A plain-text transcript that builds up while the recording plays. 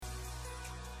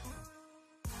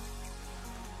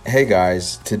Hey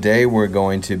guys, today we're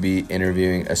going to be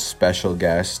interviewing a special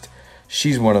guest.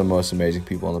 She's one of the most amazing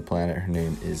people on the planet. Her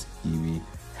name is Evie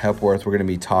Hepworth. We're going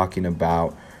to be talking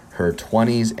about her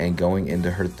 20s and going into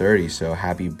her 30s. So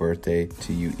happy birthday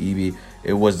to you, Evie.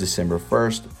 It was December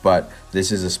 1st, but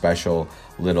this is a special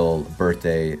little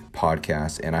birthday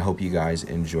podcast, and I hope you guys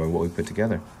enjoy what we put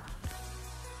together.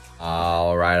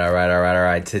 All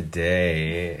right.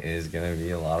 Today is going to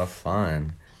be a lot of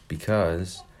fun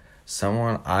because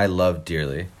someone I love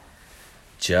dearly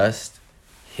just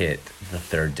hit the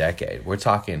third decade. We're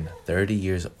talking 30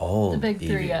 years old. The big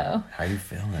 3-0. How you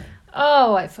feeling?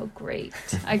 Oh, I feel great.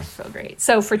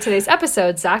 So for today's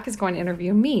episode, Zach is going to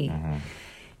interview me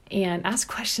and ask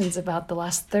questions about the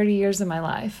last 30 years of my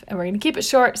life. And we're going to keep it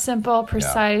short, simple,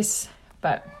 precise,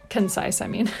 but concise, I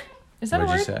mean. Is that What'd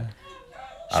a word? you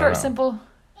say? Short, simple,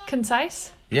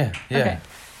 concise? Yeah. Okay.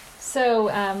 So,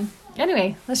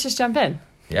 anyway, let's just jump in.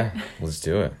 Yeah, let's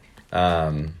do it.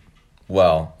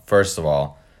 Well, first of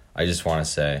all, I just want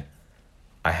to say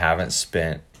I haven't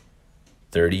spent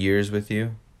 30 years with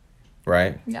you,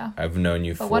 right? Yeah. I've known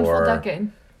you for one full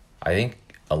decade. I think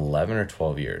 11 or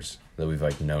 12 years that we've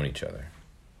known each other.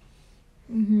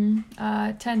 10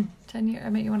 years. I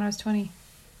met you when I was 20.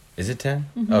 Is it 10?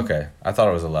 Okay. I thought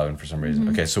it was 11 for some reason.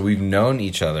 Okay, so we've known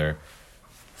each other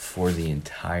for the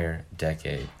entire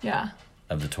decade. Yeah.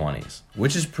 Of the 20s,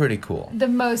 which is pretty cool. The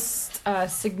most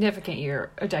significant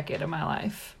year or decade of my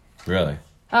life. Really?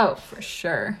 Oh, for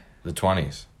sure. The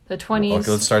 20s. The 20s.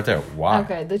 Okay, let's start there. Why?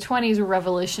 Okay, the 20s were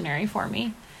revolutionary for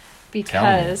me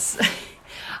because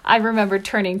I remember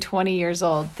turning 20 years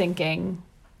old thinking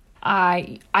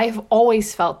I've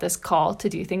always felt this call to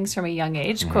do things from a young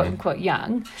age, quote unquote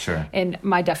young. Sure. And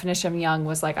my definition of young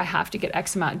was I have to get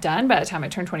X amount done by the time I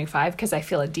turn 25 because I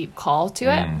feel a deep call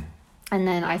to it. And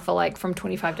then I feel like from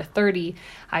 25 to 30,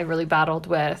 I really battled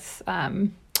with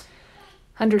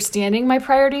understanding my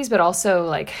priorities, but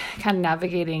also kind of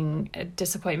navigating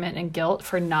disappointment and guilt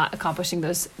for not accomplishing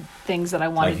those things that I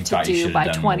wanted to do by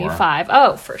 25. More.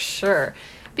 Oh, for sure.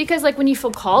 Because when you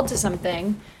feel called to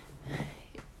something,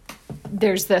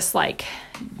 there's this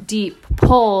deep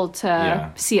pull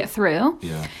to see it through.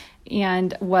 Yeah.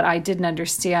 And what I didn't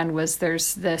understand was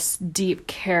there's this deep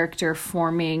character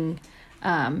forming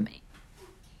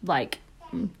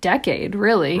decade,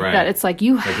 really, right. that it's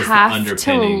you have it's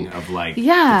to of the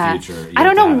future. I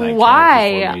don't know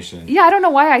why. I don't know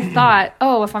why I thought,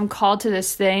 if I'm called to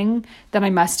this thing, then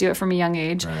I must do it from a young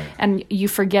age. Right. And you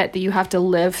forget that you have to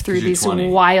live through these 20.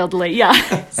 wildly,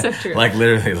 so true.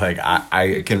 Literally,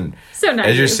 I can. So nice.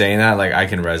 As you're saying that, I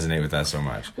can resonate with that so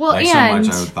much. Well, so much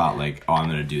I thought, I'm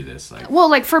gonna do this.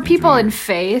 For people in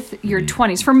faith, your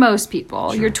 20s, for most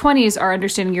people, your 20s are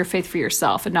understanding your faith for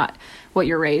yourself and not what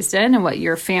you're raised in and what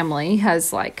your family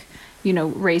has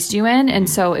raised you in. And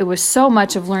so it was so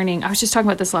much of learning. I was just talking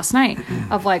about this last night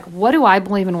of what do I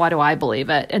believe and why do I believe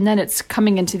it? And then it's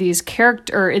coming into these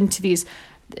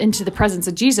into the presence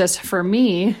of Jesus. For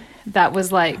me, that was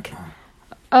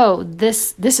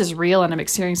this is real and I'm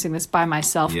experiencing this by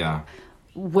myself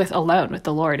with the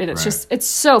Lord. And it's it's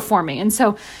so forming. And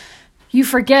so you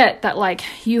forget that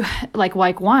you like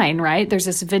wine, right? There's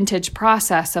this vintage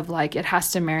process of it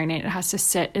has to marinate, it has to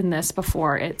sit in this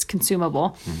before it's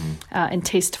consumable and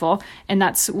tasteful. And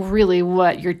that's really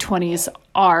what your 20s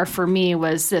are for me,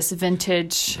 was this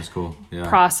vintage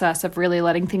process of really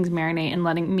letting things marinate and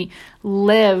letting me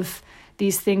live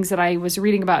these things that I was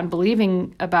reading about and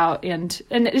believing about. And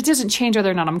it doesn't change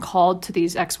whether or not I'm called to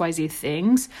these XYZ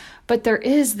things, but there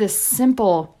is this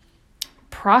simple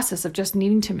process of just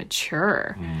needing to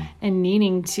mature and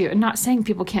needing to, and not saying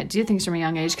people can't do things from a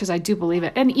young age, because I do believe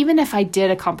it. And even if I did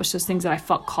accomplish those things that I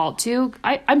felt called to,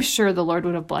 I'm sure the Lord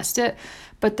would have blessed it.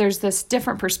 But there's this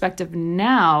different perspective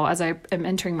now as I am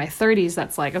entering my 30s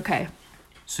that's okay.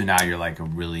 So now you're a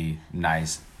really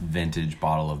nice vintage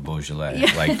bottle of Beaujolais.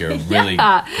 You're really great.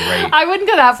 I wouldn't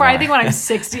go that far. I think when I'm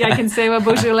 60, I can say I'm a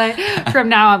Beaujolais. From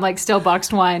now, I'm still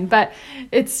boxed wine. But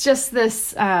it's just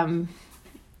this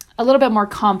a little bit more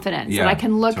confidence. And I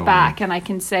can look back and I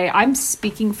can say I'm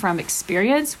speaking from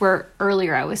experience, where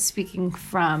earlier I was speaking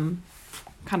from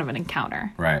kind of an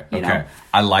encounter. Right. Okay.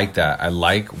 I like that. I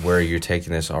like where you're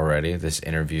taking this already. This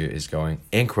interview is going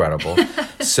incredible.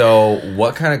 So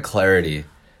what kind of clarity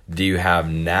do you have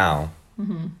now,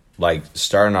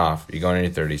 starting off, you're going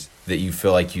in your 30s, that you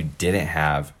feel like you didn't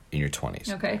have in your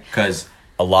 20s? Okay. Because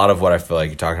a lot of what I feel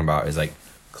like you're talking about is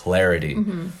clarity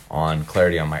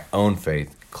on my own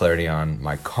faith, clarity on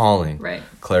my calling, right,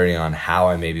 clarity on how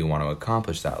I maybe want to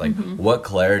accomplish that. What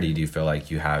clarity do you feel like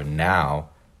you have now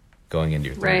going into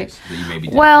your 30s right. that you maybe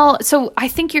didn't? Well, so I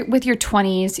think with your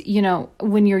 20s, you know,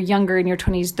 when you're younger in your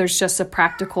 20s, there's just a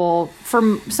practical,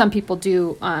 for some people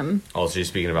do. Also, you're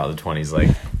speaking about the 20s,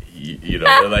 like, you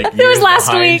know, like it was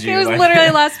last week. It was literally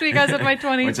last week. I was in my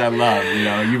 20s, which I love. You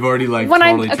know, you've already like when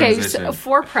totally transitioned. So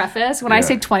for preface, when I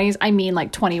say 20s, I mean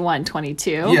like 21,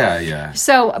 22. Yeah.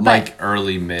 So, but like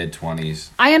early mid 20s.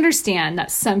 I understand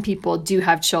that some people do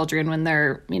have children when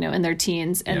they're, you know, in their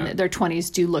teens, and their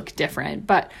 20s do look different.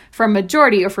 But for a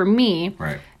majority, or for me,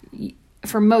 right.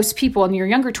 For most people in your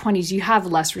younger 20s, you have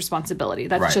less responsibility.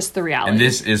 That's just the reality. And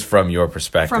this is from your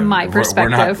perspective. From my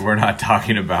perspective. We're not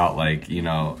talking about, like, you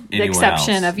know, the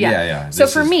exception else. of, So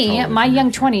for me, totally my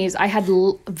young 20s, I had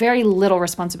very little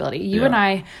responsibility. You and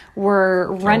I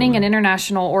were running an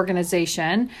international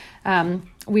organization.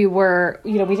 We were,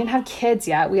 you know, we didn't have kids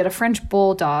yet. We had a French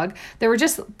bulldog. There were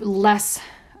just less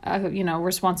you know,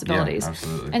 responsibilities. Yeah,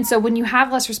 absolutely. And so when you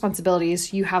have less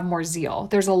responsibilities, you have more zeal.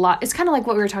 There's a lot. It's kind of like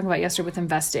what we were talking about yesterday with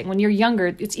investing. When you're younger,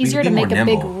 it's easier to make a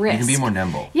big risk. You can be more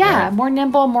nimble. Yeah, right? More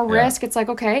nimble, more risk. It's like,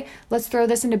 okay, let's throw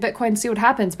this into Bitcoin and see what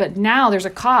happens. But now there's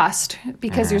a cost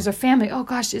because there's a family. Oh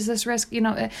gosh, is this risk? You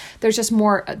know, there's just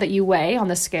more that you weigh on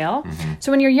the scale.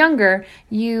 So when you're younger,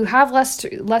 you have less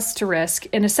to risk.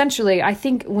 And essentially, I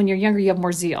think when you're younger, you have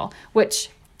more zeal, which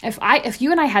if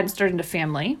you and I hadn't started a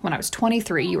family when I was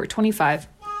 23, you were 25,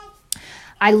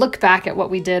 I look back at what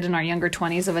we did in our younger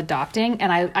 20s of adopting,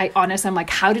 and I'm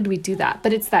like, how did we do that?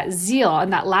 But it's that zeal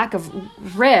and that lack of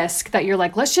risk that you're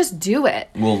like, let's just do it.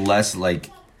 Well, less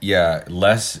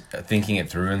thinking it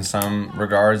through in some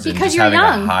regards, because and just you're having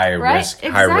young, a high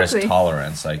risk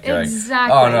tolerance. Like, you're like,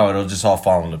 oh no, it'll just all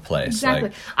fall into place. Exactly.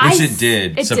 Like, which it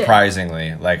did surprisingly.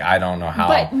 Did. Like, I don't know how.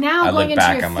 But now I going look into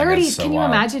back, your I'm 30s, like, can you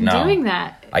imagine doing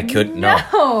that? I could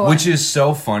no. Which is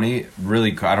so funny.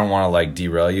 Really, I don't want to like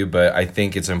derail you, but I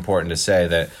think it's important to say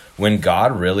that when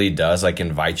God really does like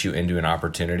invite you into an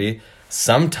opportunity,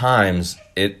 sometimes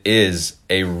it is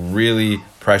a really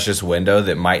precious window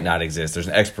that might not exist. There's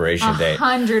an expiration date.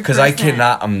 100%. Because I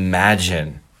cannot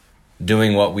imagine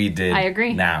doing what we did. I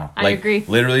agree. Now, I agree.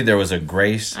 Literally, there was a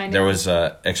grace. There was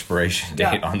a expiration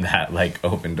date on that like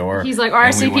open door. He's like,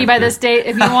 RSVP by this date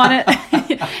if you want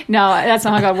it. No, that's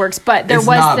not how God works. But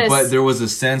But there was a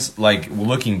sense, like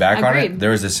looking back on it,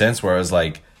 there was a sense where I was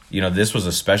like, you know, this was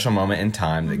a special moment in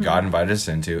time that God invited us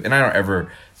into, and I don't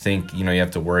ever think, you know, you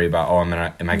have to worry about,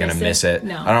 am I going to miss it?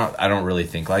 No, I don't really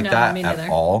think like that at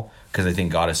all, because I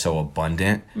think God is so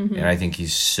abundant, and I think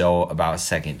He's so about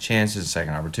second chances,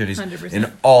 second opportunities, 100%.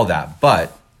 And all that.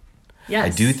 But I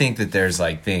do think that there's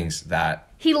like things that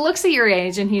He looks at your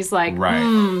age and he's like,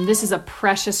 this is a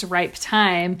precious, ripe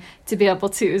time to be able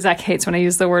to. Zach hates when I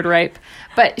use the word ripe,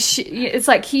 but it's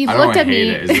like he looked at me.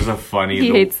 It's just a funny.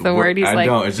 He hates the word. He's like,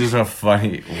 no, it's just a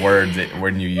funny word that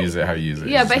when you use it, how you use it.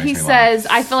 Yeah, but he says,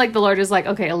 I feel like the Lord is like,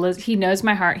 okay, He knows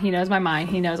my heart, He knows my mind,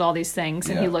 He knows all these things,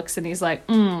 and He looks and He's like,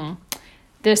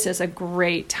 this is a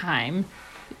great time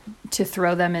to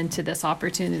throw them into this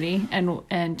opportunity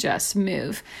and just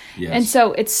move. Yes. And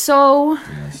so it's so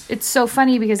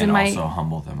funny because also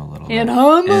humble them a little bit in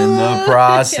the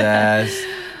process,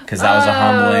 because that was a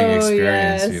humbling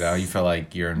experience. Yes. You know, you feel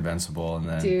like you're invincible, and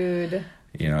then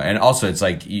you know, and also it's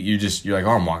like you're like,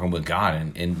 oh, I'm walking with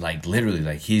God, and like literally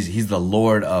like he's the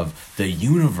Lord of the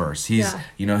universe. He's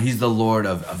you know, He's the Lord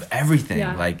of everything.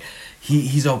 Yeah. Like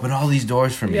He's opened all these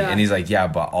doors for me. And He's like,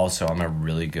 but also I'm a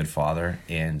really good father,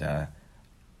 and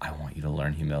I want you to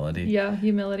learn humility. Yeah,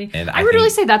 humility. And I would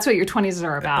really say that's what your 20s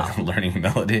are about. Learning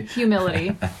humility.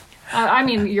 Humility. I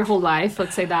mean, your whole life,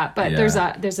 let's say that. But there's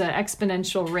an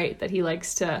exponential rate that He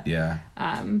likes to... Yeah.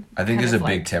 I think there's a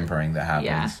big tempering that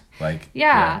happens.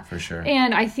 Yeah. For sure.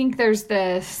 And I think there's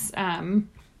this...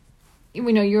 you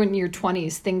know, you're in your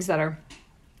 20s, things that are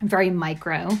very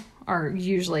micro are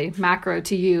usually macro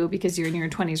to you because you're in your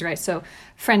 20s, right? So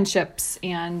friendships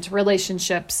and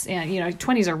relationships, and, you know,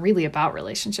 20s are really about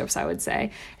relationships, I would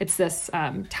say. It's this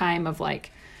time of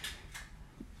like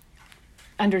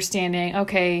understanding,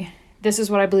 okay, this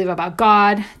is what I believe about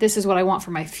God. This is what I want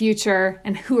for my future.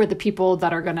 And who are the people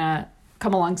that are going to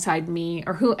come alongside me,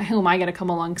 or who am I going to come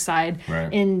alongside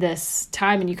in this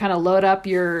time? And you kind of load up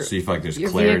your so you feel like there's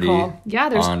clarity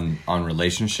there's on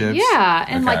relationships,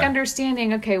 and like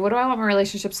understanding, okay, what do I want my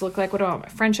relationships to look like, what do I want my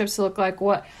friendships to look like,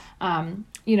 what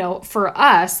you know, for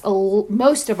us,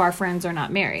 most of our friends are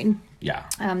not married,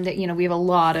 that, you know, we have a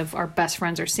lot of our best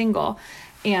friends are single,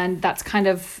 and that's kind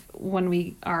of when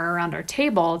we are around our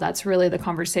table, that's really the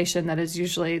conversation that is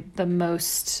usually the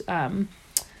most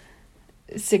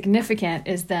significant,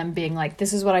 is them being like,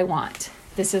 this is what I want,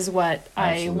 this is what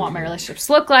I want my relationships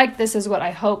to look like, this is what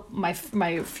I hope my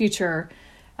future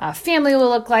family will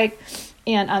look like.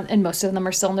 And most of them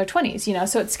are still in their 20s, you know,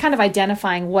 so it's kind of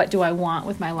identifying what do I want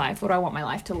with my life? What do I want my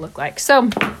life to look like? So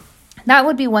that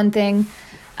would be one thing.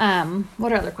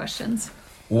 What are other questions?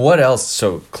 What else?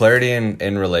 So clarity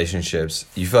in relationships,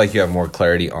 you feel like you have more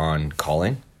clarity on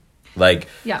calling? Like,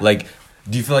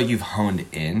 do you feel like you've honed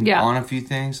in on a few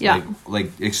things? Yeah.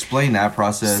 Like explain that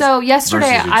process. So yesterday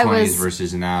versus your 20s I was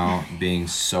versus now being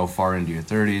so far into your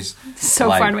 30s. So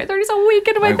far into my 30s, a week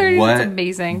into my 30s. It's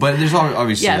amazing. But there's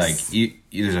obviously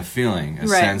there's a feeling, a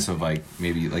sense of like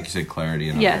maybe like you said clarity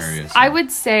in other areas. So. I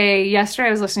would say yesterday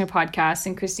I was listening to a podcast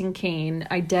and Christine Kane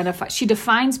she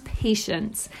defines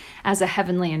patience as a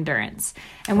heavenly endurance.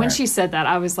 And when she said that,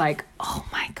 I was like, oh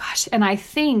my gosh. And I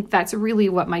think that's really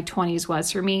what my 20s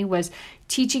was for me, was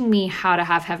teaching me how to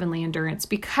have heavenly endurance,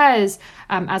 because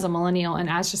as a millennial and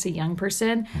as just a young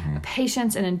person,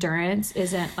 patience and endurance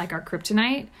isn't like our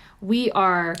kryptonite.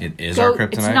 It is our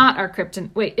kryptonite? It's not our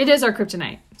kryptonite. Wait, it is our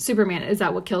kryptonite. Superman. Is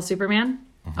that what kills Superman?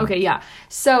 Okay, yeah.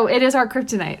 So it is our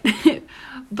kryptonite.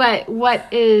 But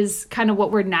what is kind of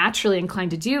what we're naturally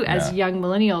inclined to do as young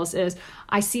millennials is,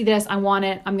 I see this, I want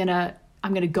it, I'm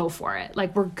gonna go for it.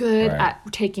 Like, we're good at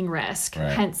taking risk.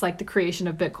 Hence, like the creation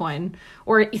of Bitcoin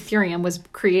or Ethereum was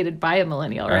created by a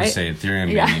millennial, right? I would say Ethereum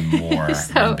maybe more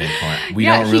than Bitcoin. We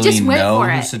don't really know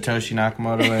who Satoshi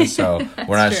Nakamoto is, so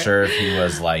we're not sure if he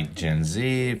was like Gen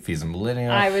Z, if he's a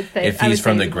millennial. I would think if he's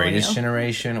from the greatest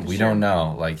generation. We don't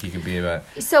know. Like, he could be about.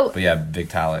 But yeah,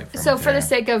 Vitalik. So for the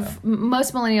sake of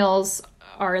most millennials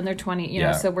are in their 20s, you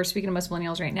know, so we're speaking to most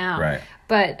millennials right now. Right.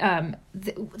 But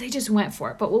they just went for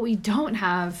it. But what we don't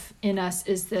have in us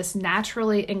is this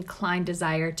naturally inclined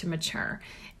desire to mature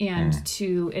and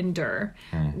to endure.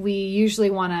 We usually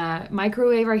want to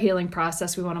microwave our healing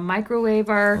process. We want to microwave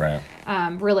our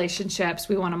relationships.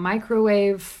 We want to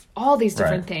microwave all these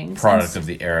different things. Product of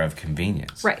the era of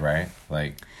convenience. Right?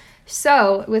 Like.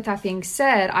 So with that being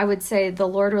said, I would say the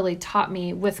Lord really taught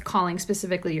me, with calling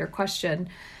specifically your question,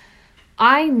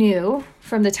 I knew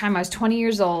from the time I was 20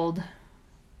 years old,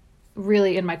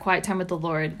 really in my quiet time with the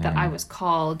Lord, that I was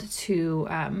called to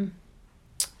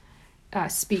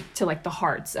speak to like the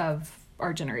hearts of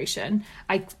our generation.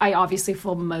 I obviously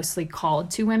feel mostly called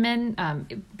to women,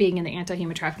 being in the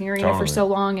anti-human trafficking arena for so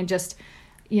long, and just,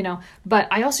 you know, but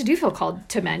I also do feel called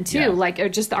to men too,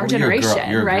 like just our generation,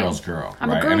 you're right? A girl's girl.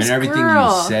 I'm a girl's girl. Everything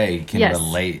you say can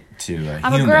relate to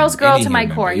I'm a girl's girl to my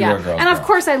core, and of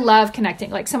course I love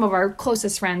connecting. Like, some of our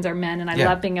closest friends are men, and I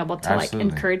love being able to like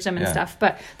encourage them and stuff.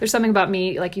 But there's something about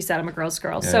me, like you said, I'm a girl's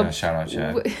girl. So shout out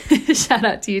Chad. Shout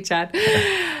out to you, Chad,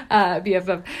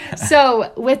 BFF.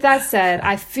 So with that said,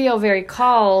 I feel very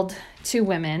called to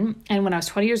women, and when I was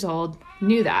 20 years old,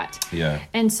 knew that.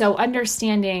 And so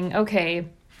understanding, okay,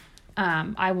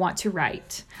 I want to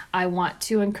write, I want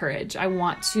to encourage, I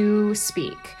want to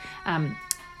speak,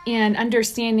 and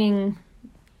understanding,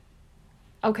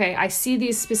 okay, I see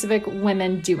these specific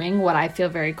women doing what I feel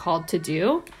very called to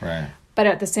do, but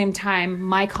at the same time,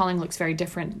 my calling looks very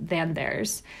different than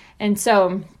theirs. And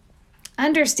so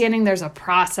understanding there's a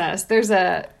process, there's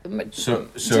a, this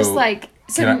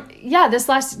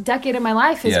last decade of my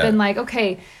life has been like,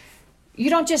 okay, you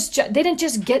don't they didn't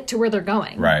just get to where they're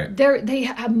going. They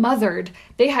have mothered.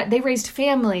 They raised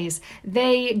families.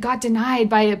 They got denied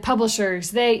by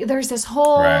publishers. There's this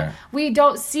whole. We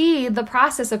don't see the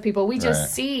process of people. We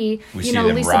just see, Lisa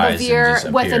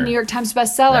Bevere with a New York Times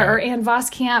bestseller, or Ann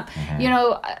Voskamp.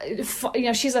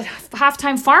 She's a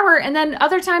half-time farmer, and then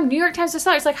other time New York Times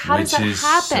bestseller. It's like, how does that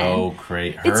happen? So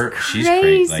crazy. She's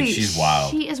crazy. Like, she's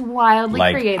wild. She is wildly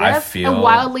creative and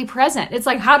wildly present. It's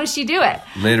like, how does she do it?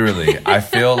 Literally. I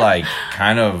feel like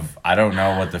kind of, I don't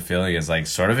know what the feeling is, like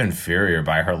sort of inferior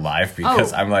by her life,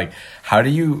 because I'm like, how do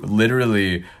you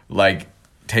literally like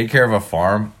take care of a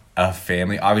farm, a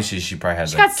family? Obviously she probably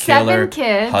has a killer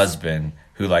husband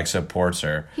who like supports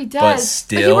her. He does. But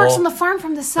still, he works on the farm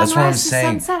from the sunrise to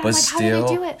sunset. But like, still, how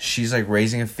do they do it? She's like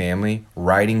raising a family,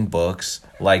 writing books.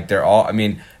 Like, they're all, I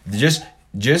mean, just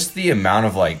the amount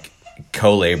of like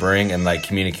co-laboring and like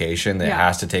communication that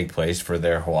has to take place for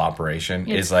their whole operation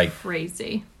is like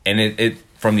crazy. And it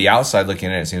from the outside looking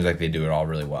in, it seems like they do it all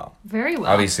really well. Very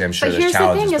well. Obviously, I'm sure but there's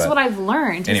challenges. Here's the thing: is what I've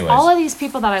learned. Is all of these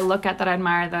people that I look at, that I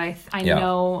admire, that I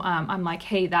know, I'm like,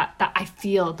 hey, that I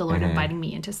feel the Lord inviting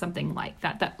me into something like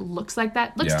that. That looks like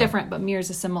that. Looks different, but mirrors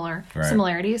the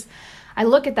similarities. I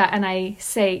look at that and I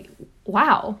say,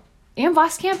 wow, Ann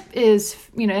Voskamp is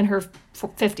in her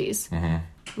 50s.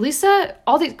 Lisa,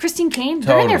 Christine Kane,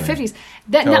 they're in their 50s.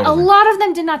 Now, a lot of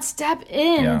them did not step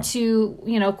into,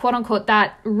 quote unquote,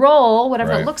 that role,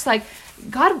 whatever it looks like.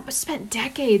 God spent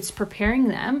decades preparing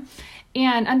them.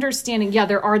 And understanding,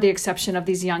 there are the exception of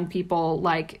these young people,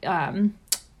 like,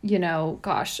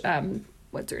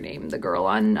 what's her name? The girl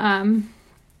on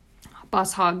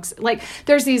Boss Hogs. Like,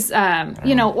 there's these,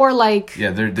 or like...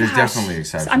 Yeah, there's definitely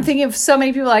exceptions. I'm thinking of so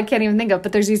many people I can't even think of,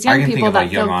 but there's these young people that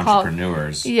young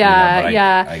entrepreneurs.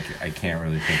 Yeah, I can't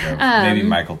really think of... maybe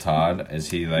Michael Todd. Is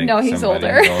he like... No, he's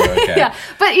older. Okay. Yeah,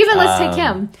 but even let's take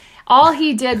him. All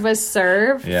he did was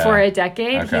serve for a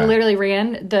decade. Okay. He literally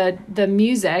ran the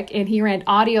music, and he ran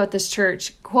audio at this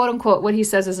church, quote unquote, what he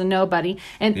says is a nobody.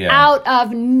 And out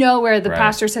of nowhere, the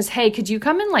pastor says, "Hey, could you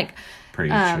come and like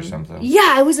preach or something?"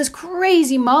 Yeah, it was this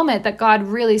crazy moment that God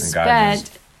really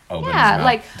spent.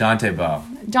 Like Dante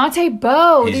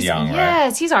Bowe. He's young, right?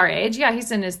 Yes, he's our age. Yeah,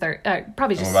 he's in his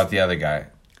probably just. And what about the other guy?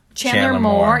 Chandler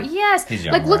Moore. Yes. He's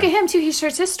young, like, look at him, too. He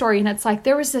shares his story, and it's like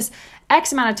there was this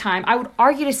X amount of time. I would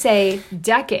argue to say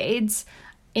decades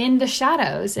in the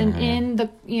shadows and in the,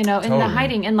 in the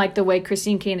hiding. And like the way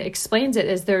Christine Kane explains it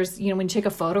is there's, when you take a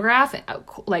photograph,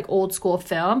 like old school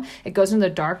film, it goes in the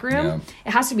dark room. Yeah.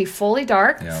 It has to be fully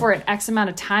dark for an X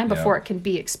amount of time before it can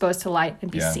be exposed to light and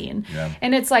be seen. Yeah.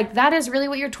 And it's like, that is really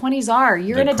what your 20s are.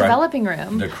 You're in a developing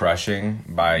room. The Crushing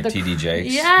by T.D.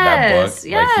 Jakes. Yes, that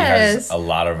book. Yes. Like, he has a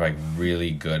lot of like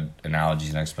really good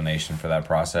analogies and explanation for that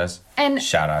process. And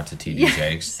shout out to T.D.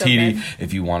 Jakes. So TD, good.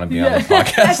 If you want to be on the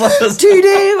podcast, let us know.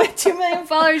 TD with 2 million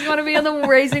followers, you want to be on the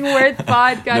Raising Worth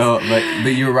podcast. No, but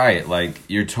you're right. Like,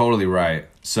 you're totally right.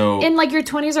 So, and like your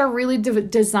 20s are really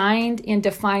designed and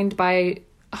defined by,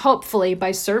 hopefully,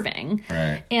 by serving.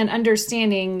 Right. And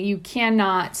understanding you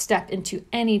cannot step into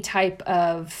any type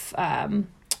of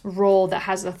role that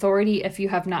has authority if you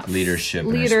have not leadership.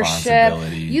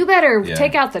 Responsibility. You better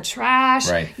take out the trash.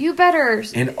 Right. You better.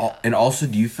 And also,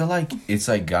 do you feel like it's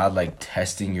like God like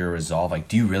testing your resolve? Like,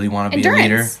 do you really want to be a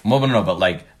leader? Well, no, but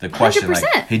like the question, 100%.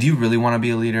 Like, hey, do you really want to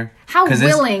be a leader? How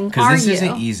willing are you? Because this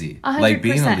isn't easy. 100%. Like,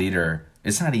 being a leader.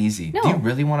 It's not easy. No. Do you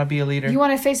really want to be a leader? Do you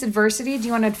want to face adversity? Do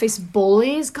you want to face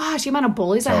bullies? Gosh, the amount of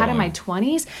bullies I had in my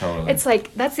 20s. Totally. It's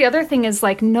like, that's the other thing is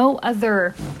like no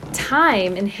other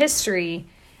time in history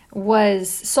was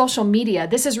social media.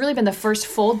 This has really been the first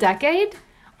full decade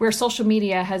where social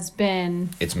media has been...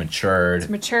 It's matured.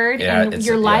 And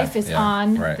your life is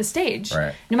on the stage.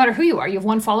 Right. No matter who you are. You have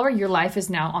one follower, your life is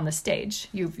now on the stage.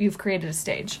 You've created a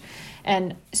stage.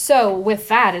 And so with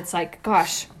that, it's like,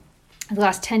 gosh... the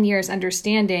last 10 years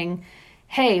understanding,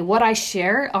 hey, what I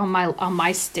share on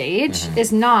my stage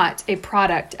is not a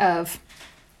product of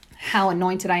how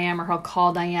anointed I am or how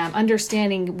called I am.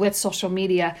 Understanding with social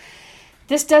media,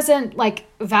 this doesn't like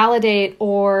validate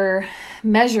or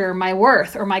measure my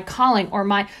worth or my calling or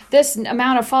this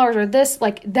amount of followers or this,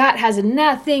 like, that has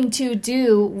nothing to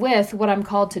do with what I'm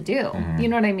called to do. You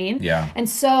know what I mean? Yeah. And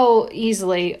so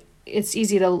it's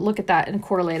easy to look at that and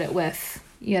correlate it with,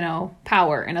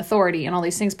 power and authority and all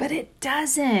these things, but it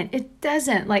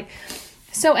doesn't like,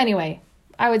 so anyway,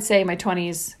 I would say my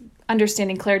 20s,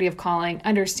 understanding clarity of calling,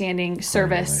 understanding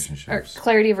service or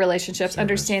clarity of relationships,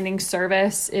 understanding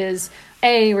service is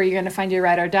A, where you're going to find your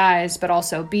ride or dies, but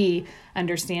also B,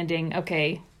 understanding,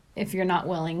 okay, if you're not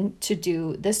willing to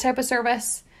do this type of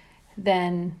service,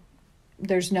 then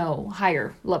there's no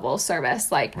higher level of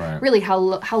service. Like really how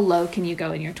low can you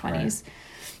go in your 20s? Right.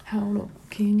 How low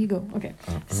can you go? Okay.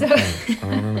 So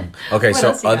okay,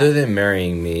 so other than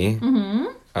marrying me,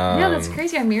 yeah, that's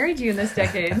crazy. I married you in this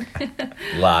decade.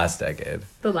 Last decade.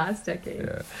 The last decade.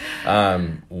 Yeah.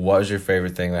 What was your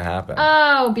favorite thing that happened?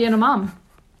 Oh, being a mom.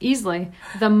 Easily.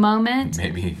 The moment.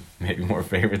 Maybe more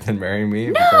favorite than marrying me.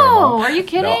 No, are you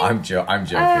kidding? No, I'm joking.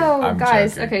 Oh,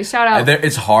 guys. Joking. Okay, shout out.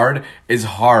 It's hard. It's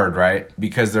hard, right?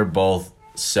 Because they're both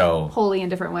so wholly in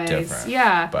different ways. Different.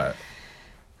 Yeah. But.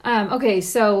 Okay,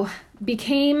 so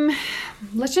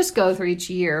let's just go through each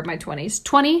year of my 20s.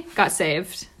 20, got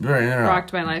saved. No.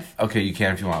 Rocked my life. Okay, you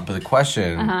can if you want. But the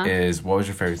question is, what was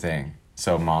your favorite thing?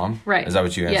 So, mom? Right. Is that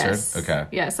what you answered? Yes. Okay.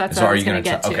 Yes, that's what I was going to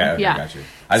get to. Okay, got you.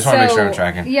 I just want to make sure I'm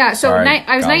tracking. Yeah, so Sorry,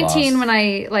 I was 19 lost. when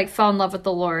I fell in love with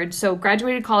the Lord. So,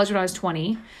 graduated college when I was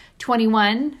 20.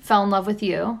 21, fell in love with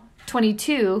you.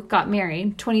 22, got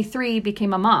married. 23,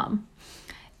 became a mom.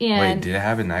 And, wait, did it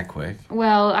happen that quick?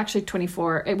 Well, actually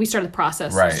 24. We started the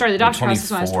process. Right. Started the adoption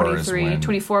process when I was 23.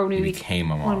 24 when we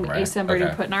became a mom, when somebody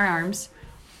put in our arms.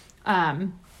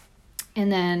 And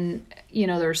then,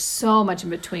 there's so much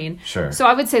in between. Sure. So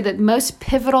I would say that most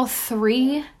pivotal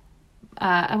 3,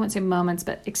 I wouldn't say moments,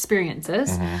 but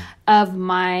experiences of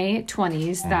my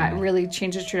 20s that really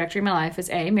changed the trajectory of my life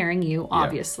is A, marrying you,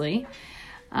 obviously,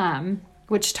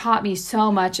 which taught me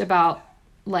so much about,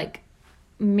 like,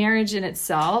 marriage in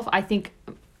itself. I think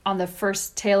on the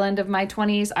first tail end of my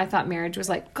 20s, I thought marriage was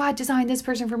like, God designed this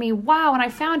person for me. Wow. And I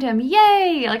found him.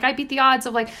 Yay. Like I beat the odds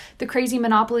of like the crazy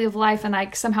monopoly of life, and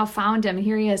I somehow found him. And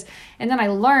here he is. And then I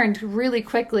learned really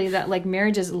quickly that like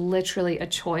marriage is literally a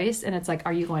choice. And it's like,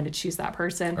 are you going to choose that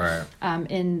person? Right.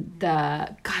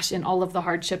 In all of the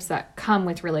hardships that come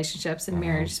with relationships and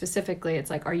marriage specifically, it's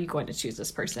like, are you going to choose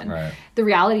this person? Right. The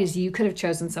reality is you could have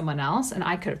chosen someone else, and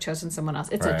I could have chosen someone else.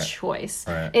 It's a choice.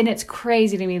 Right. And it's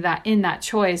crazy to me that in that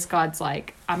choice, God's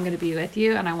like, I'm going to be with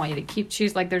you, and I want you to keep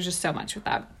choosing. Like, there's just so much with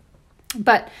that.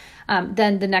 But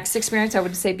then the next experience, I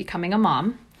would say becoming a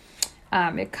mom.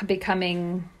 Obviously,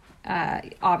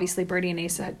 Birdie and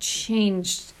Asa had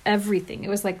changed everything. It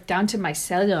was like down to my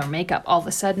cellular makeup. All of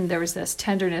a sudden, there was this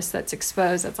tenderness that's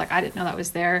exposed. That's like, I didn't know that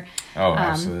was there. Oh,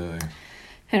 absolutely.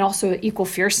 And also equal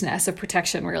fierceness of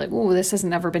protection. We're like, oh, this has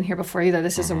never been here before either.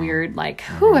 This is a weird, like,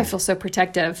 I feel so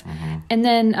protective. And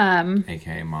then...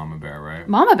 AKA Mama Bear, right?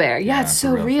 Mama Bear. Yeah, it's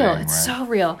so real. Thing, it's so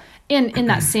real. In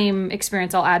that same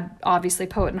experience, I'll add, obviously,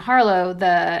 Poet and Harlow,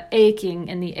 the aching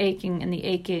and the aching and the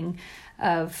aching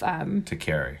of... to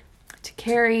carry.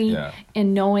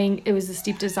 And knowing it was this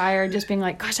deep desire, just being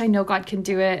like, gosh, I know God can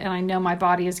do it, and I know my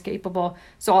body is capable.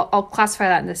 So I'll classify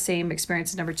that in the same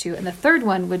experience as number 2. And the third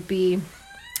one would be...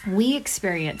 We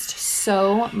experienced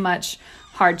so much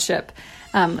hardship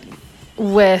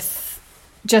with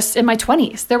just in my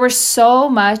 20s. There was so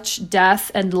much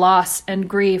death and loss and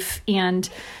grief and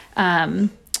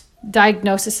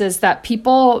diagnoses that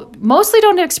people mostly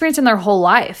don't experience in their whole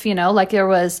life. You know, like there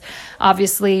was,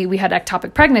 obviously we had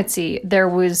ectopic pregnancy. There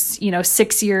was,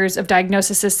 6 years of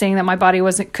diagnoses saying that my body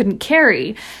couldn't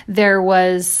carry. There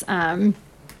was,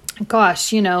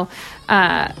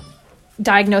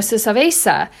 diagnosis of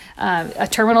ASA, a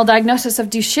terminal diagnosis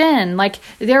of Duchenne. Like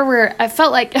I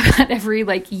felt like every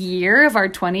year of our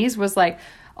 20s was like,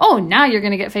 oh, now you're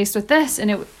going to get faced with this.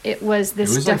 And it was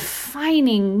this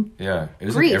defining it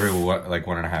was grief. Every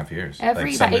 1.5 years.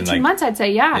 Every 18 months, I'd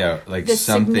say, yeah. Yeah, like this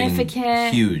something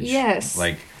significant, huge. Yes.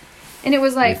 Like, and it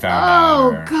was like,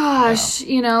 gosh,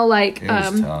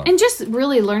 and just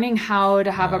really learning how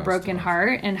to have a broken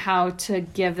heart and how to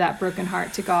give that broken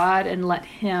heart to God and let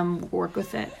him work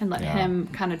with it and let him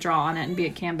kind of draw on it and be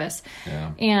a canvas.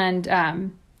 Yeah. And,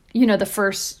 the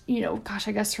first,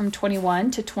 I guess from 21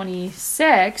 to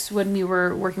 26, when we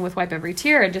were working with Wipe Every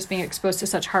Tear and just being exposed to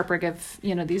such heartbreak of,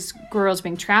 these girls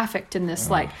being trafficked in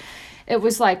this, it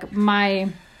was like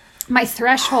my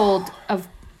threshold of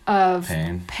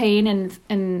pain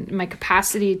and my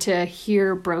capacity to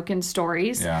hear broken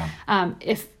stories. Yeah.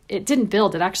 If it didn't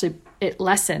build, it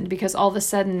lessened, because all of a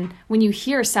sudden when you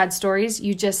hear sad stories,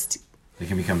 they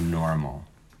can become normal.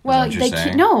 Well,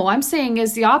 no, I'm saying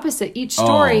is the opposite. Each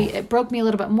story, it broke me a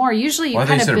little bit more. Usually you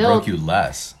kind of build. It broke you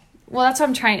less. Well, that's what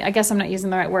I'm trying. I guess I'm not using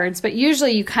the right words, but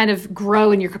usually you kind of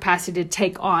grow in your capacity to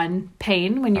take on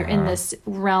pain when you're in this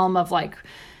realm of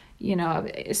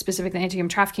specifically anti-human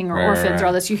trafficking or orphans or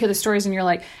all this. You hear the stories and you're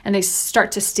like, and they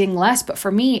start to sting less. But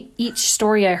for me, each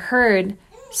story I heard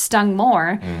stung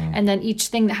more. And then each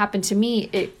thing that happened to me,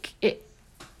 it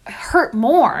hurt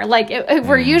more.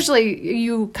 Where usually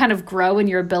you kind of grow in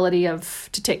your ability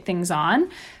to take things on.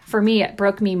 For me, it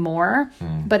broke me more,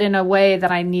 but in a way that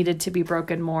I needed to be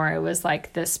broken more. It was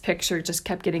like this picture just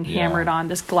kept getting hammered on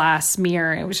this glass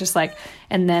mirror. It was just like,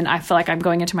 and then I feel like I'm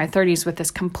going into my 30s with this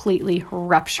completely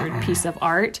ruptured piece of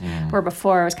art, where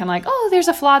before I was kind of like, oh, there's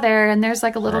a flaw there, and there's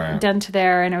like a little dent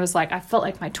there, and it was like, I felt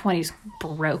like my 20s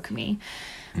broke me.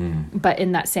 But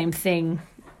in that same thing,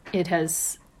 it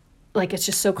has... it's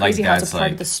just so crazy how it's a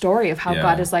part of the story of how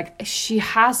God is like,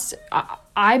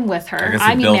 I'm with her.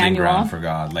 I'm Emmanuel. Building ground for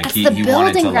God. It's the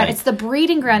building ground. It's the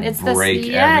breeding ground. It's this,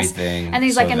 everything. And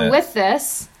he's and with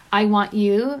this, I want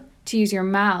you to use your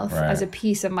mouth as a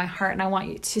piece of my heart. And I want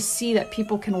you to see that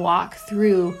people can walk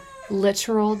through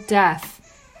literal death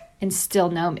and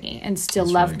still know me and still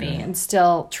love me and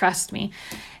still trust me.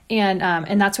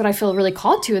 And that's what I feel really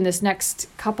called to in this next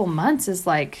couple months is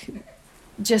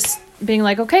just being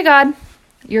like, okay, God,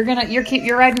 you're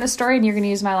writing the story, and you're gonna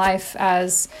use my life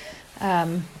as,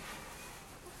 I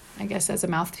guess, as a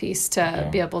mouthpiece to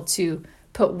be able to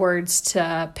put words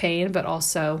to pain, but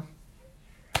also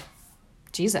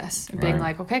Jesus, and being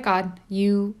like, okay, God,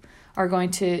 you are going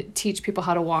to teach people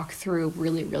how to walk through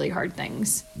really, really hard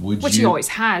things, which he always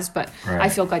has, but I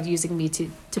feel God using me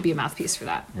to be a mouthpiece for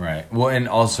that. Right. Well, and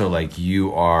also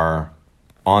you are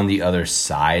on the other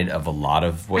side of a lot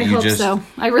of what you just...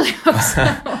 I really hope so.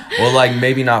 Well,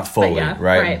 maybe not fully,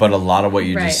 right? But a lot of what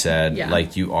you just said,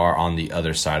 you are on the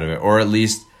other side of it. Or at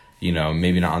least,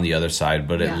 maybe not on the other side,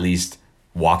 but at least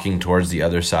walking towards the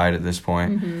other side at this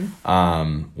point,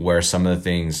 where some of the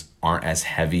things aren't as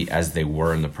heavy as they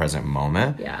were in the present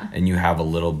moment. Yeah. And you have a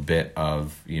little bit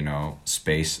of,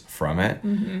 space from it.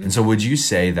 And so would you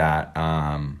say that,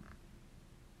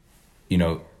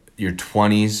 your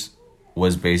 20s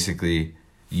was basically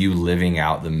you living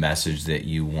out the message that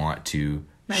you want to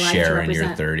share in your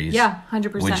 30s? Yeah,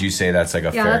 100%. Would you say that's like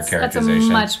a fair characterization? That's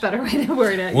a much better way to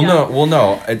word it.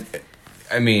 No.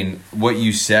 I mean, what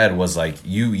you said was like,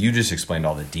 you just explained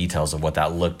all the details of what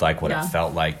that looked like, what it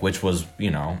felt like, which was,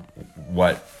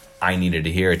 what I needed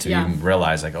to hear to even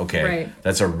realize like, okay,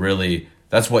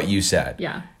 that's what you said.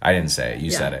 Yeah. I didn't say it.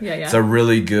 You said it. Yeah. It's a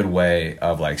really good way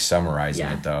of like summarizing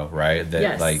it though, right?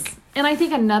 That like, and I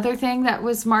think another thing that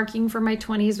was marking for my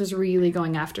 20s was really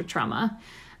going after trauma.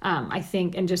 I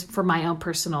think, and just for my own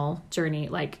personal journey,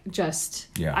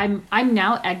 I'm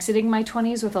now exiting my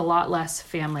 20s with a lot less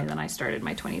family than I started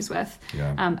my 20s with,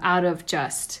 out of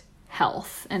just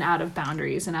health and out of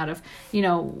boundaries and out of,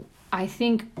 I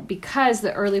think because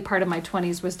the early part of my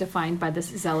 20s was defined by this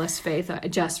zealous faith,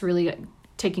 just really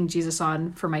taking Jesus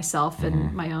on for myself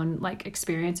and my own like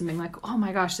experience and being like, oh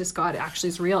my gosh, this God actually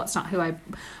is real. It's not who I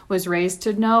was raised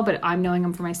to know, but I'm knowing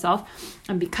him for myself.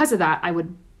 And because of that, I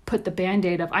would put the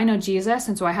Band-Aid of, I know Jesus,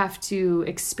 and so I have to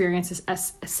experience a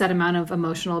set amount of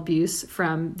emotional abuse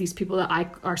from these people that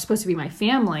are supposed to be my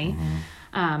family,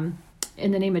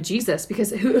 in the name of Jesus,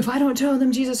 because if I don't tell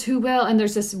them Jesus, who will? And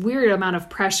there's this weird amount of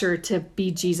pressure to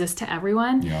be Jesus to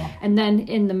everyone. Yeah. And then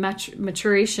in the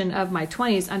maturation of my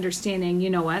 20s, understanding,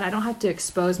 I don't have to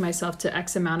expose myself to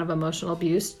X amount of emotional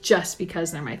abuse just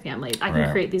because they're my family. I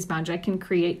can create these boundaries. I can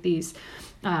create these,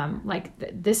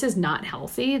 this is not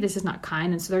healthy. This is not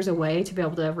kind. And so there's a way to be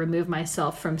able to remove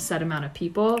myself from set amount of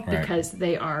people because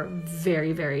they are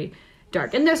very, very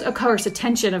dark. And there's of course a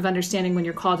tension of understanding when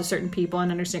you're called to certain people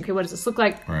and understand, okay, what does this look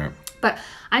like? Right. But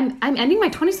I'm ending my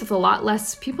 20s with a lot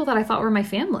less people that I thought were my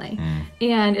family.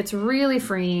 And it's really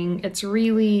freeing. It's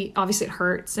really, obviously it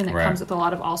hurts, and it comes with a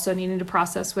lot of also needing to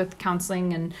process with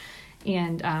counseling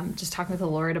and just talking with the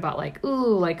Lord about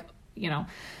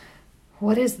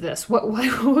what is this? What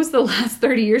was the last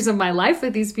 30 years of my life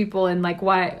with these people? And like,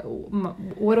 what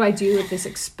do I do with this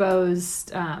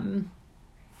exposed,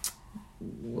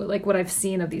 like what I've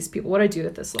seen of these people? What do I do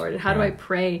with this, Lord? And how do I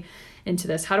pray into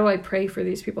this? How do I pray for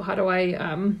these people? How do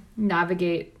I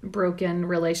navigate broken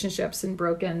relationships and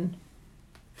broken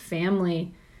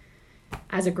family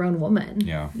as a grown woman?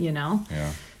 Yeah.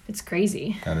 Yeah. It's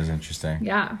crazy. That is interesting.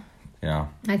 Yeah. Yeah.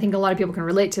 I think a lot of people can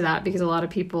relate to that because a lot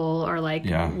of people are like,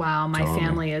 wow, my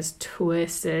family is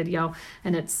twisted,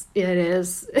 and it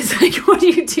is. It's like, what do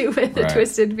you do with a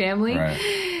twisted family? Right.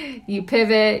 You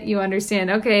pivot, you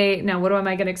understand, okay, now what am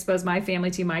I going to expose my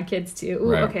family to, my kids to?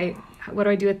 Ooh, okay, what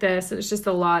do I do with this? It's just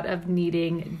a lot of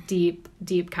needing deep,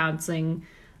 deep counseling,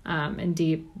 and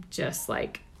deep, just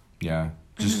like,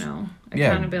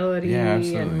 accountability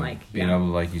and like, being able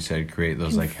to, like you said, create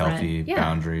those like healthy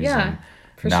boundaries and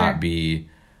not be,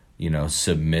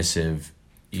 submissive,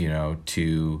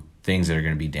 to things that are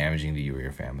going to be damaging to you or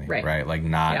your family, right? Like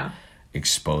not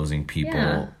exposing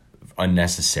people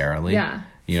unnecessarily,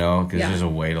 because there's a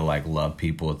way to like love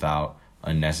people without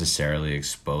unnecessarily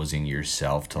exposing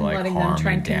yourself to like harm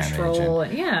and damage and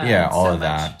all of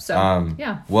that. So,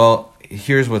 well,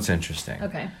 here's what's interesting.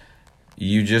 Okay.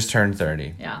 You just turned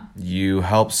 30. Yeah. You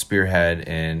helped spearhead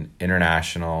an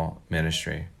international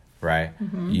ministry, right?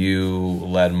 You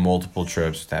led multiple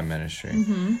trips with that ministry.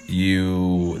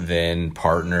 You then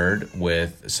partnered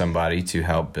with somebody to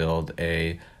help build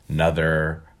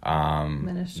another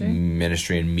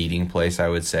ministry and meeting place, I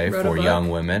would say, for young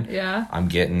women. Yeah. I'm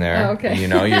getting there. Oh, okay.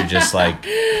 You're just like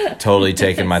totally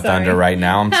taking my thunder right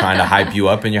now. I'm trying to hype you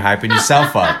up and you're hyping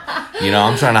yourself up.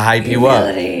 I'm trying to hype you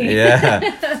up.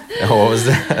 Yeah. What was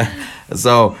that?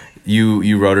 So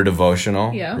you wrote a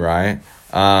devotional, right?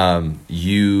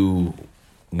 You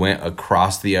went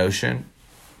across the ocean.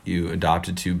 You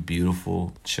adopted 2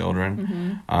 beautiful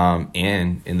children,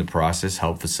 and in the process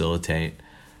helped facilitate,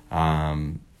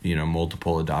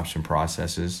 multiple adoption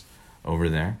processes over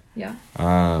there. Yeah.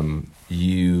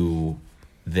 You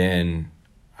then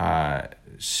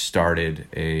started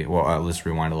let's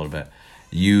rewind a little bit.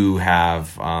 You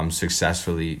have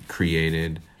successfully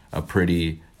created a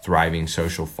pretty thriving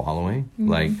social following,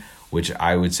 which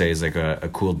I would say is like a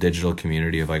cool digital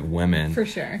community of like women for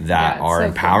sure that are so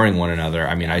empowering one another.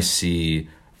 I mean, I see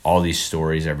all these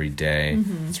stories every day.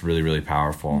 It's really, really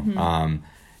powerful.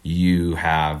 You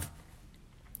have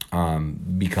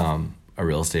become a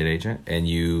real estate agent and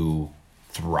you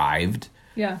thrived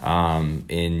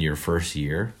in your first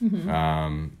year,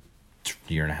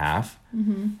 year and a half.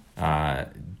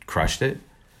 crushed it.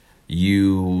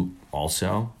 You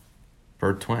also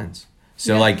birthed twins.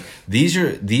 So like these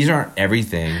aren't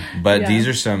everything, but these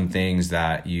are some things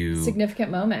that you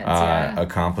significant moments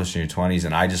accomplished in your 20s,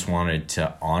 and I just wanted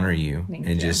to honor you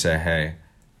just say, hey,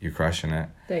 you're crushing it.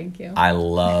 Thank you. I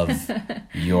love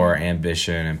your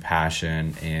ambition and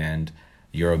passion and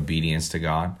your obedience to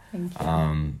God. Thank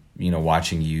you. You know,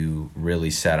 watching you really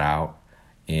set out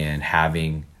and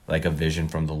having like a vision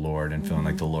from the Lord and feeling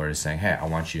like the Lord is saying, hey, I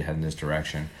want you to head in this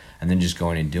direction. And then just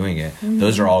going and doing it.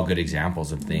 Those are all good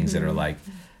examples of things that are like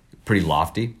pretty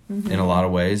lofty in a lot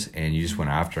of ways. And you just went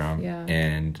after them. Yeah.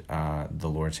 And the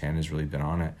Lord's hand has really been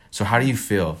on it. So how do you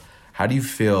feel? How do you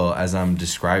feel as I'm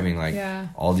describing like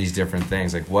all these different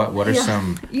things? Like what are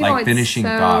some like finishing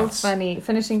thoughts? Funny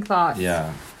finishing thoughts.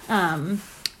 Yeah.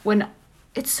 When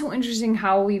it's so interesting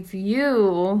how we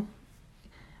view,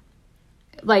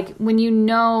 like when you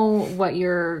know what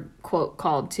you're quote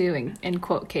called to and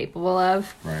quote capable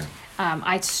of. Right.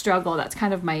 I struggle. That's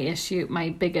kind of my issue. My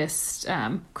biggest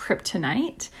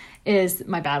kryptonite is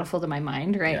my battlefield in my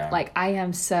mind, right? Yeah. Like I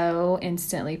am so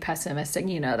instantly pessimistic.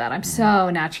 You know that I'm so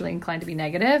naturally inclined to be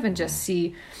negative and just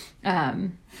see,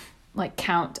 like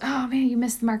count, oh man, you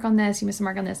missed the mark on this. You missed the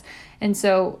mark on this. And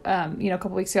so, you know, a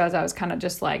couple weeks ago, as I was kind of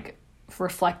just like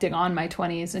reflecting on my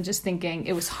 20s and just thinking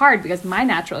it was hard because my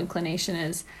natural inclination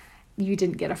is you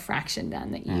didn't get a fraction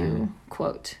done that you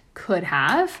quote could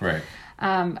have. Right.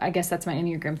 I guess that's my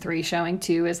Enneagram 3 showing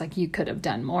too, is like you could have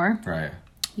done more. Right.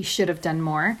 You should have done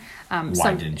more.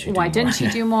 Why didn't you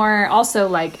do more? Also,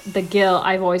 like the guilt.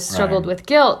 I've always struggled with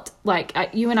guilt. Like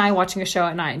you and I watching a show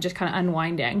at night and just kind of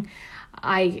unwinding.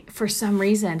 For some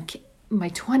reason, my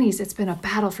 20s, it's been a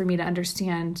battle for me to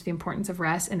understand the importance of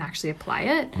rest and actually apply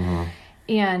it.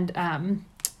 And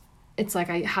it's like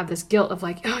I have this guilt of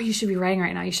like, oh, you should be writing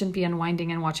right now. You shouldn't be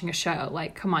unwinding and watching a show.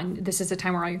 Like, come on, this is a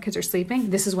time where all your kids are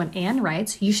sleeping. This is when Anne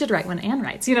writes. You should write when Anne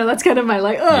writes. You know, that's kind of my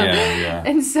like, ugh. Yeah.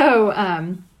 And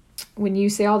so when you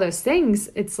say all those things,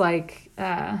 it's like,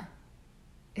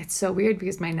 it's so weird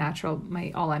because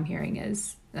all I'm hearing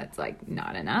is that's like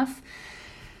not enough.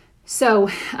 So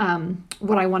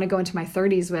what I want to go into my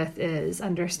 30s with is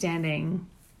understanding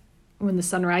when the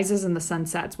sun rises and the sun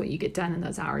sets, what you get done in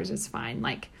those hours is fine.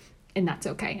 Like, and that's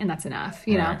okay. And that's enough,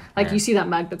 you know, like you see that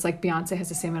mug that's like Beyonce has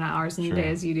the same amount of hours in the day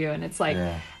as you do. And it's like,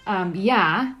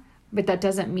 but that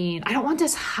doesn't mean I don't want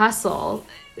this hustle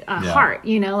heart,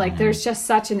 you know, like there's just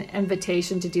such an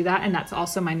invitation to do that. And that's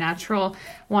also my natural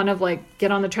one of like, get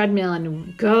on the treadmill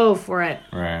and go for it.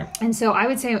 Right. And so I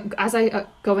would say as I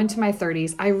go into my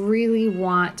 30s, I really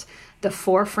want the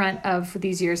forefront of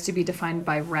these years to be defined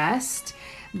by rest,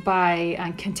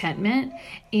 by contentment,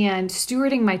 and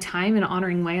stewarding my time and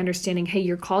honoring my understanding, hey,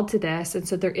 you're called to this. And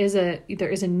so there is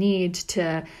a need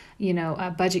to, you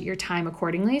know, budget your time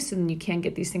accordingly so then you can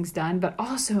get these things done. But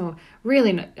also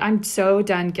really, I'm so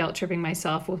done guilt tripping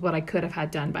myself with what I could have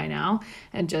had done by now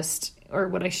or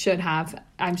what I should have.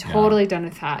 I'm totally done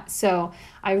with that. So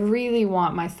I really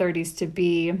want my 30s to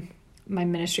be my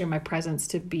ministry and my presence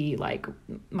to be like,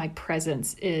 my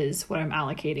presence is what I'm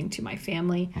allocating to my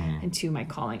family and to my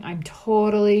calling. I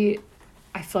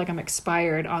feel like I'm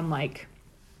expired on like,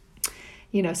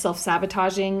 you know,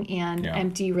 self-sabotaging and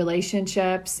empty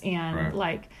relationships and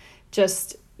like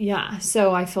just,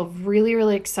 So I feel really,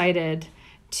 really excited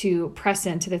to press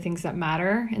into the things that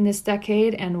matter in this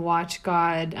decade and watch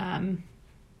God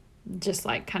just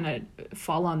like kind of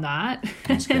fall on that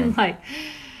and like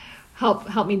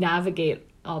help me navigate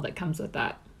all that comes with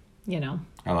that, you know.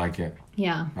 I like it.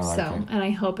 Yeah. And I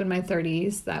hope in my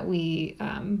 30s that we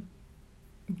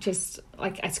just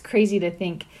like, it's crazy to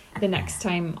think the next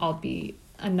time I'll be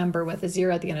a number with a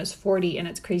 0 at the end is 40, and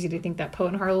it's crazy to think that Poe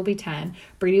and Harlow will be 10,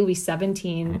 Brady will be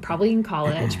 17, probably in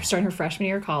college, starting her freshman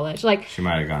year of college. Like she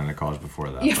might have gone into college before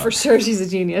that. Yeah, for sure, she's a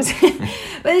genius.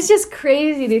 But it's just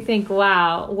crazy to think,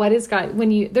 wow, what is God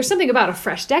there's something about a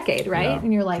fresh decade, right? Yeah,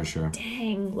 and you're like, sure.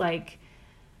 Dang, like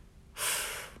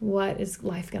what is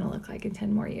life going to look like in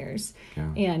 10 more years?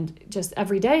 Yeah. And just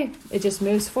every day it just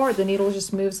moves forward. The needle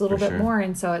just moves a little bit more.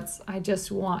 And so I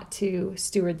just want to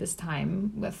steward this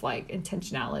time with like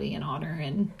intentionality and honor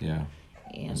and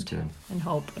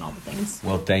hope and all the things.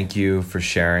 Well, thank you for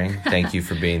sharing. Thank you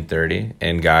for being 30.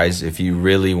 And guys, if you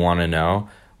really want to know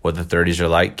what the 30s are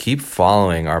like, keep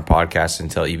following our podcast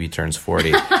until Evie turns 40.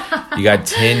 You got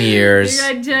 10 years.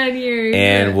 You got 10 years.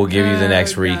 And we'll give you the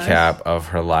next recap of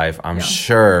her life. I'm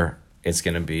sure it's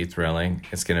going to be thrilling.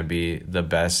 It's going to be the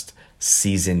best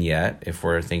season yet, if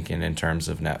we're thinking in terms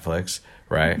of Netflix,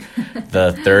 right?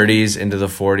 The 30s into the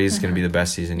 40s is going to be the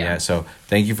best season yet. So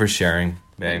thank you for sharing,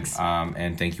 babe.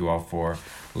 And thank you all for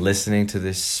listening to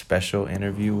this special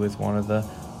interview with one of the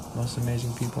most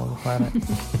amazing people on the planet.